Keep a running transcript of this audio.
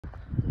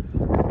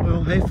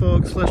Well, hey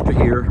folks, Lester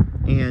here,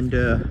 and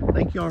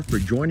thank y'all for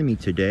joining me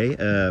today.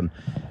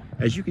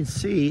 As you can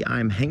see,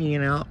 I'm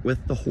hanging out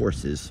with the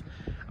horses.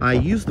 I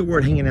use the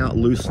word hanging out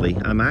loosely.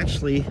 I'm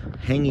actually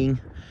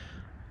hanging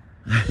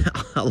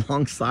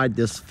alongside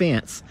this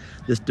fence,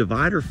 this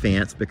divider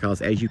fence,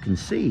 because as you can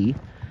see,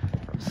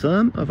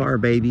 some of our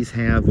babies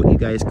have what you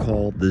guys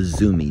call the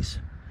zoomies,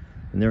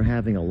 and they're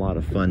having a lot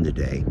of fun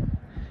today.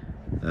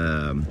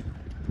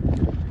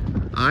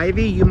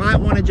 Ivy, you might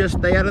want to just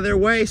stay out of their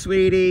way,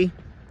 sweetie.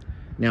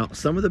 Now,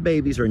 some of the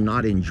babies are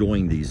not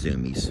enjoying these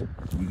zoomies.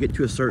 You get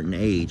to a certain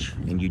age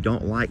and you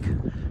don't like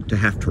to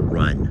have to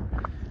run.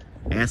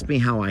 Ask me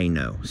how I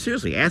know.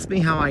 Seriously, ask me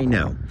how I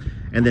know.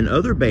 And then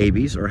other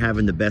babies are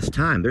having the best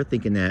time. They're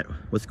thinking that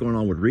what's going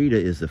on with Rita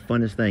is the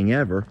funnest thing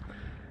ever,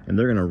 and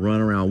they're gonna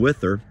run around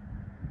with her.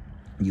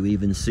 You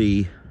even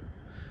see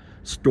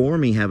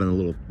Stormy having a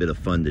little bit of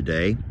fun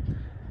today.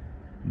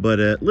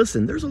 But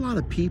listen, there's a lot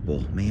of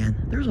people, man.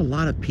 There's a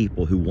lot of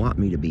people who want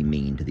me to be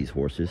mean to these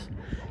horses.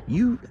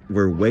 You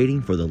were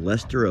waiting for the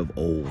Lester of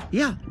old.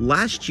 Yeah,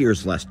 last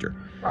year's Lester.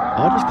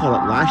 I'll just call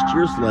it last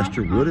year's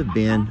Lester. Would have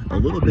been a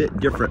little bit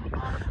different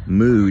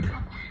mood,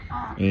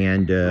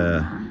 and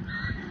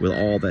with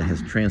all that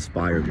has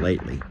transpired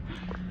lately.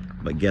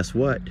 But guess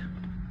what?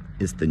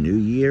 It's the new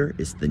year.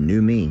 It's the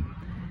new me.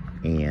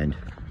 And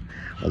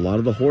a lot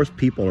of the horse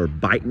people are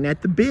biting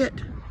at the bit,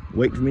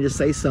 waiting for me to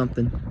say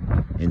something.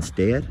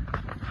 Instead,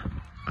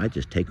 I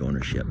just take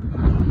ownership.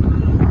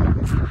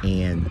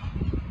 And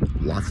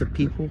lots of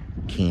people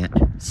can't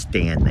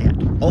stand that.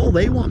 Oh,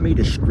 they want me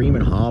to scream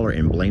and holler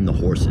and blame the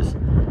horses.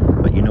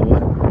 But you know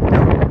what?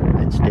 No.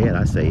 Instead,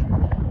 I say,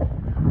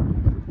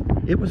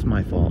 it was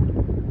my fault.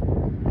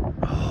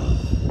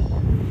 Oh.